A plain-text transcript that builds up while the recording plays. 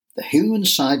The Human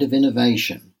Side of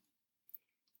Innovation.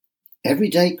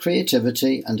 Everyday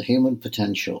Creativity and Human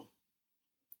Potential.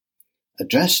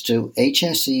 Addressed to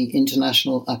HSE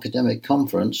International Academic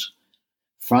Conference,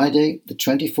 Friday, the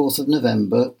 24th of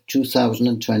November,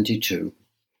 2022.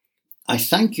 I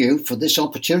thank you for this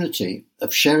opportunity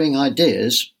of sharing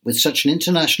ideas with such an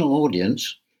international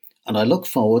audience, and I look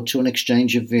forward to an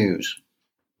exchange of views.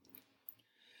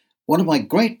 One of my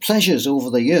great pleasures over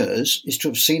the years is to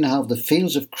have seen how the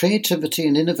fields of creativity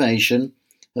and innovation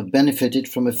have benefited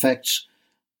from effects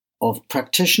of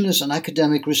practitioners and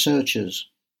academic researchers.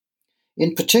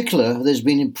 In particular, there's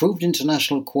been improved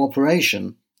international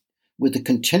cooperation with the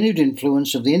continued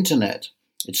influence of the Internet,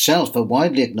 itself a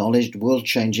widely acknowledged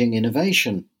world-changing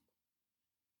innovation.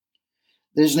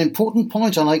 There's an important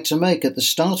point I like to make at the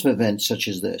start of events such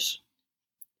as this.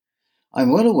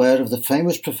 I'm well aware of the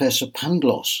famous Professor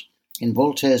Pangloss in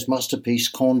Voltaire's masterpiece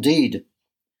Candide.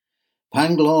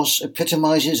 Pangloss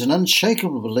epitomizes an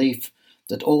unshakable belief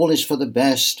that all is for the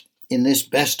best in this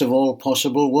best of all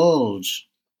possible worlds.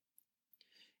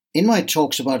 In my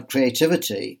talks about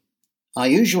creativity, I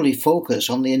usually focus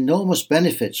on the enormous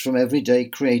benefits from everyday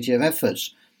creative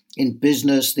efforts in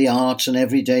business, the arts, and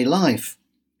everyday life,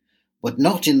 but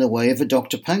not in the way of a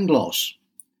Dr. Pangloss.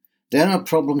 There are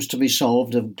problems to be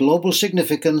solved of global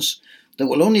significance that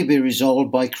will only be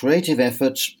resolved by creative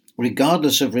efforts,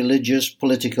 regardless of religious,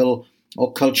 political,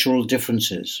 or cultural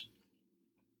differences.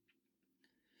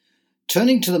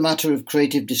 Turning to the matter of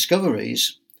creative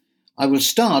discoveries, I will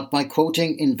start by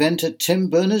quoting inventor Tim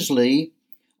Berners-Lee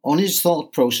on his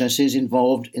thought processes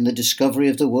involved in the discovery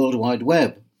of the World Wide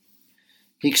Web.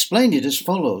 He explained it as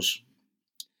follows.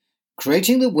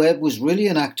 Creating the web was really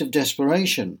an act of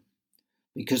desperation,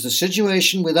 because the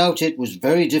situation without it was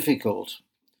very difficult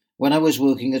when I was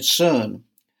working at CERN,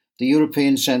 the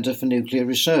European Centre for Nuclear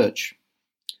Research.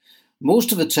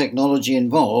 Most of the technology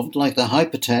involved, like the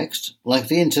hypertext, like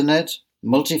the Internet,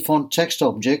 multi-font text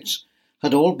objects,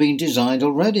 had all been designed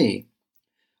already.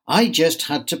 I just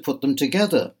had to put them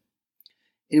together.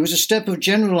 It was a step of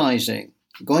generalizing,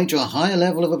 going to a higher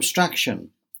level of abstraction,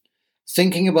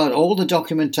 thinking about all the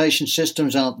documentation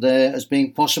systems out there as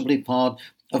being possibly part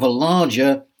of a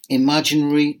larger,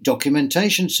 imaginary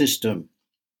documentation system.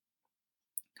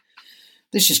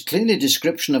 This is clearly a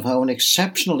description of how an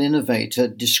exceptional innovator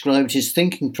described his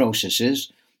thinking processes,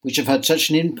 which have had such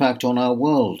an impact on our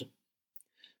world.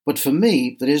 But for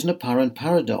me, there is an apparent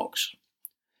paradox.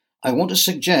 I want to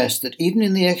suggest that even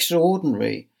in the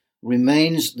extraordinary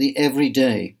remains the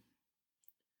everyday.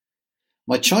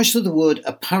 My choice of the word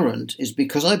apparent is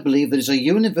because I believe there is a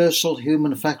universal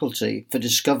human faculty for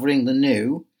discovering the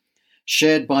new,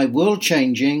 shared by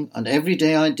world-changing and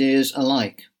everyday ideas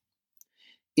alike.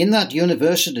 In that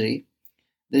university,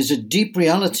 there's a deep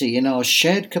reality in our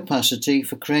shared capacity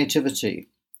for creativity.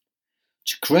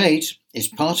 To create is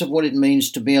part of what it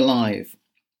means to be alive.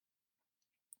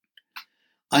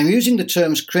 I'm using the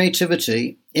terms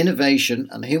creativity, innovation,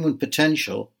 and human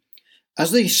potential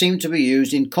as they seem to be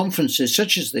used in conferences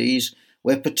such as these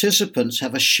where participants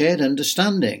have a shared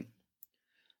understanding.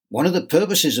 One of the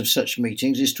purposes of such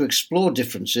meetings is to explore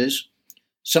differences,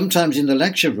 sometimes in the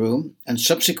lecture room and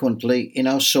subsequently in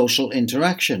our social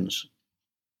interactions.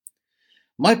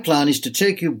 My plan is to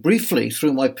take you briefly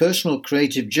through my personal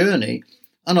creative journey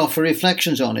and offer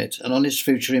reflections on it and on its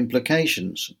future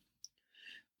implications.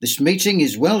 This meeting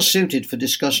is well suited for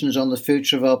discussions on the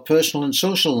future of our personal and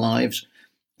social lives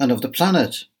and of the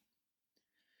planet.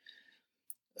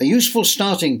 A useful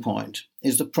starting point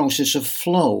is the process of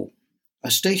flow,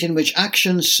 a state in which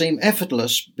actions seem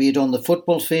effortless, be it on the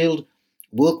football field,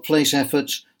 workplace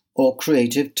efforts, or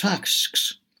creative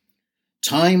tasks.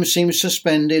 Time seems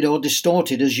suspended or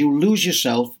distorted as you lose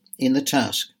yourself in the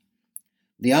task.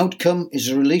 The outcome is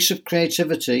a release of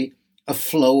creativity, a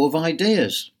flow of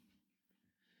ideas.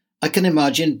 I can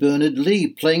imagine Bernard Lee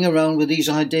playing around with these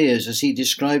ideas as he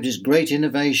described his great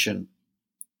innovation.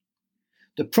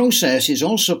 The process is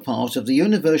also part of the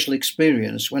universal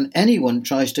experience when anyone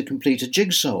tries to complete a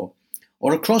jigsaw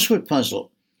or a crossword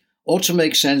puzzle, or to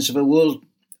make sense of a work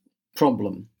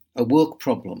problem. A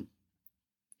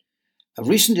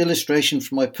recent illustration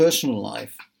from my personal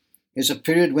life is a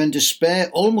period when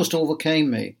despair almost overcame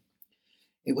me.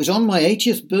 It was on my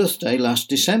 80th birthday last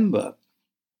December.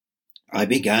 I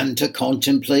began to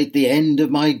contemplate the end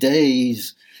of my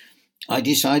days. I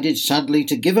decided sadly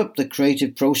to give up the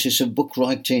creative process of book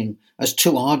writing as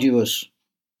too arduous.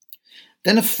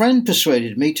 Then a friend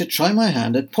persuaded me to try my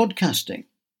hand at podcasting.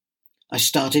 I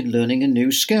started learning a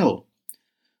new skill.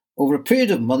 Over a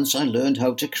period of months, I learned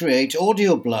how to create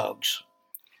audio blogs.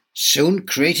 Soon,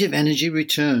 creative energy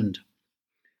returned.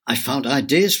 I found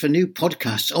ideas for new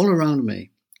podcasts all around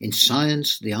me, in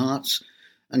science, the arts,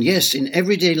 and yes, in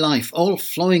everyday life, all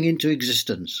flowing into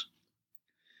existence.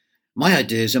 My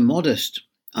ideas are modest,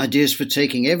 ideas for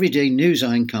taking everyday news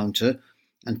I encounter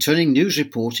and turning news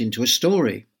reports into a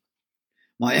story.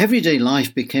 My everyday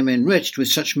life became enriched with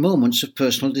such moments of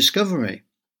personal discovery.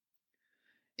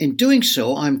 In doing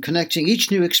so, I'm connecting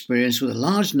each new experience with a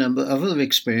large number of other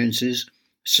experiences,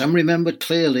 some remembered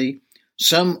clearly,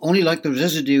 some only like the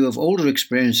residue of older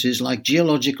experiences like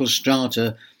geological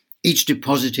strata, each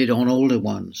deposited on older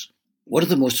ones. One of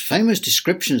the most famous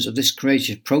descriptions of this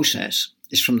creative process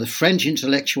is from the French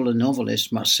intellectual and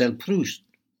novelist Marcel Proust.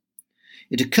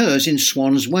 It occurs in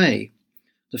Swann's Way,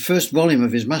 the first volume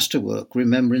of his masterwork,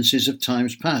 Remembrances of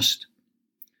Times Past.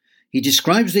 He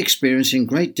describes the experience in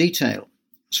great detail,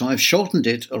 so I've shortened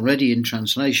it already in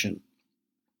translation.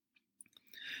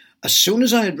 As soon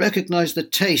as I had recognized the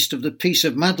taste of the piece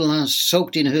of Madeleine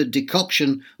soaked in her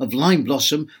decoction of lime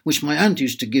blossom which my aunt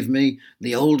used to give me,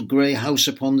 the old grey house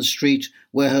upon the street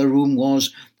where her room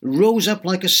was rose up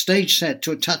like a stage set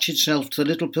to attach itself to the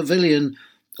little pavilion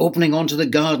opening onto the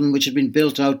garden which had been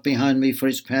built out behind me for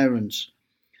its parents.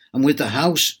 And with the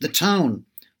house, the town,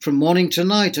 from morning to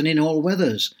night and in all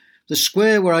weathers, the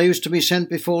square where I used to be sent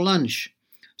before lunch,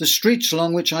 the streets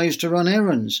along which I used to run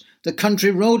errands, the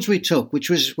country roads we took, which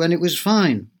was when it was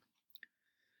fine.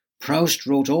 Proust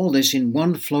wrote all this in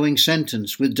one flowing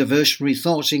sentence, with diversionary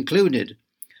thoughts included,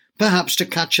 perhaps to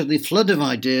capture the flood of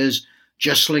ideas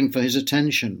jostling for his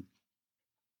attention.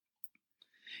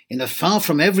 In a far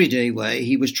from everyday way,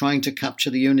 he was trying to capture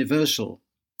the universal.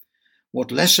 What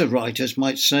lesser writers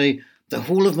might say, the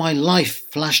whole of my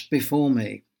life flashed before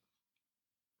me.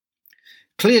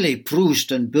 Clearly,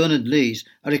 Proust and Bernard Lees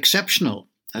are exceptional,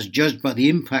 as judged by the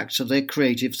impacts of their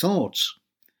creative thoughts.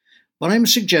 But I'm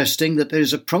suggesting that there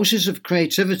is a process of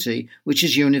creativity which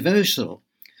is universal.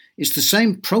 It's the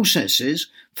same processes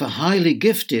for highly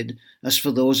gifted as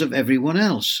for those of everyone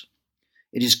else.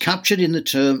 It is captured in the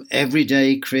term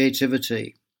everyday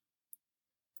creativity.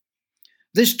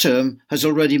 This term has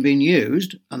already been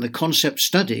used, and the concept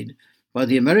studied, by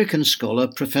the American scholar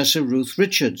Professor Ruth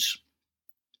Richards.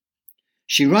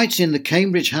 She writes in the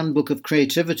Cambridge Handbook of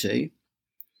Creativity,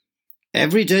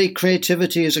 "Everyday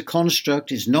creativity as a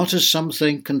construct is not as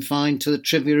something confined to the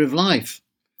trivia of life.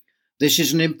 This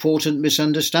is an important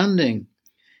misunderstanding.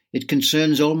 It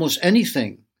concerns almost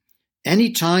anything,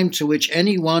 any time to which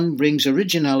anyone brings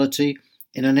originality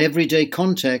in an everyday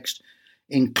context,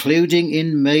 including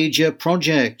in major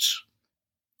projects."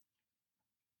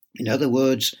 In other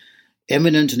words,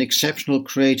 eminent and exceptional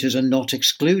creators are not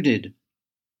excluded.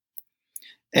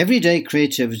 Everyday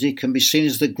creativity can be seen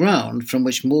as the ground from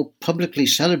which more publicly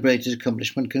celebrated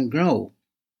accomplishment can grow.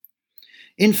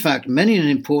 In fact, many an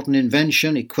important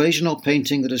invention, equation or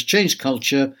painting that has changed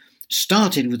culture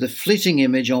started with a fleeting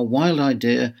image or wild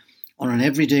idea on an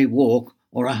everyday walk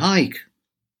or a hike.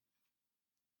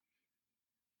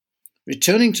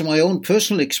 Returning to my own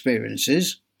personal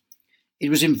experiences, it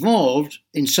was involved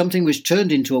in something which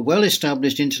turned into a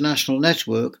well-established international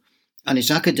network and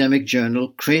its academic journal,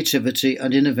 Creativity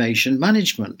and Innovation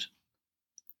Management.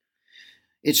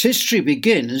 Its history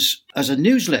begins as a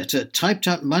newsletter typed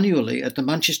out manually at the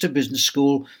Manchester Business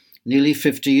School nearly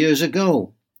 50 years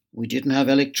ago. We didn't have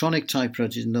electronic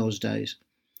typewriters in those days.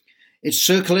 It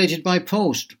circulated by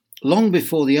post, long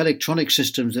before the electronic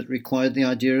systems that required the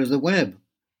idea of the web.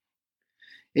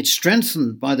 It's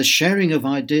strengthened by the sharing of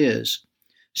ideas,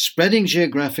 spreading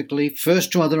geographically,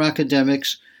 first to other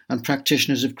academics and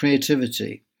practitioners of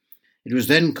creativity. It was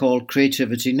then called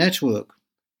Creativity Network.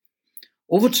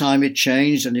 Over time it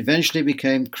changed and eventually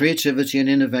became Creativity and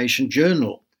Innovation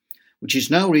Journal, which is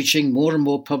now reaching more and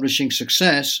more publishing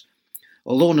success,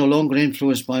 although no longer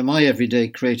influenced by my everyday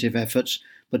creative efforts,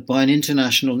 but by an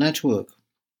international network.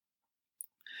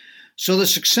 So the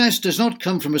success does not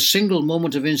come from a single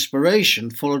moment of inspiration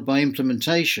followed by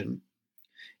implementation.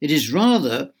 It is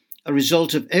rather a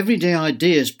result of everyday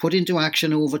ideas put into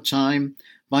action over time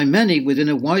by many within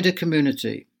a wider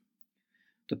community.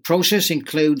 The process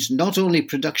includes not only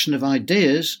production of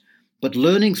ideas, but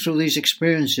learning through these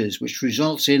experiences, which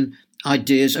results in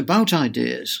ideas about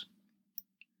ideas.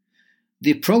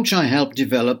 The approach I helped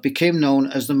develop became known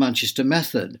as the Manchester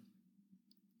Method.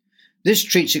 This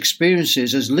treats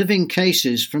experiences as living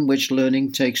cases from which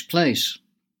learning takes place.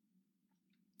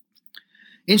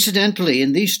 Incidentally,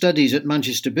 in these studies at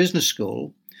Manchester Business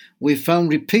School, we've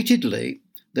found repeatedly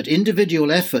that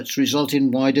individual efforts result in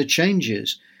wider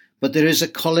changes, but there is a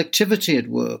collectivity at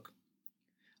work.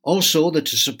 Also, that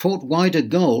to support wider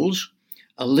goals,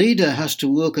 a leader has to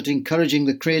work at encouraging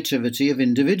the creativity of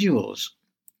individuals.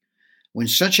 When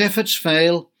such efforts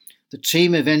fail, the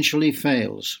team eventually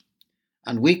fails,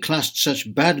 and we classed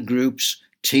such bad groups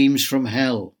teams from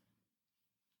hell.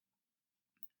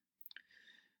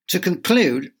 To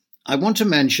conclude, I want to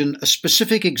mention a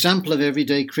specific example of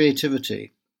everyday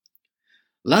creativity.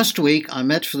 Last week, I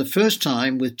met for the first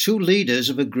time with two leaders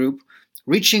of a group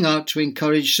reaching out to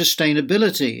encourage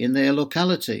sustainability in their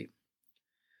locality.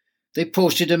 They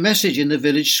posted a message in the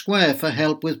village square for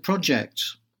help with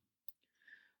projects.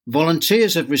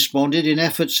 Volunteers have responded in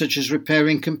efforts such as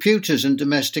repairing computers and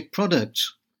domestic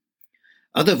products.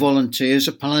 Other volunteers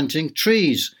are planting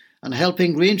trees and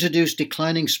helping reintroduce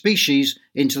declining species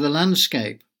into the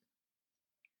landscape.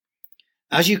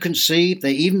 As you can see,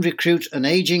 they even recruit an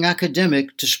aging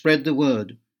academic to spread the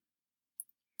word.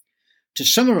 To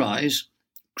summarize,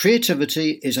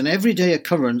 creativity is an everyday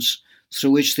occurrence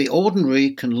through which the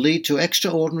ordinary can lead to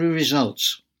extraordinary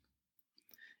results.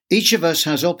 Each of us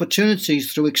has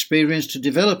opportunities through experience to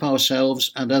develop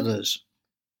ourselves and others.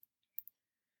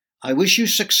 I wish you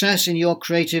success in your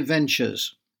creative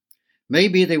ventures.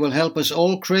 Maybe they will help us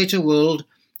all create a world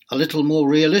a little more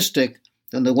realistic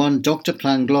than the one Dr.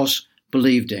 Pangloss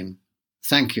believed in.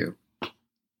 Thank you.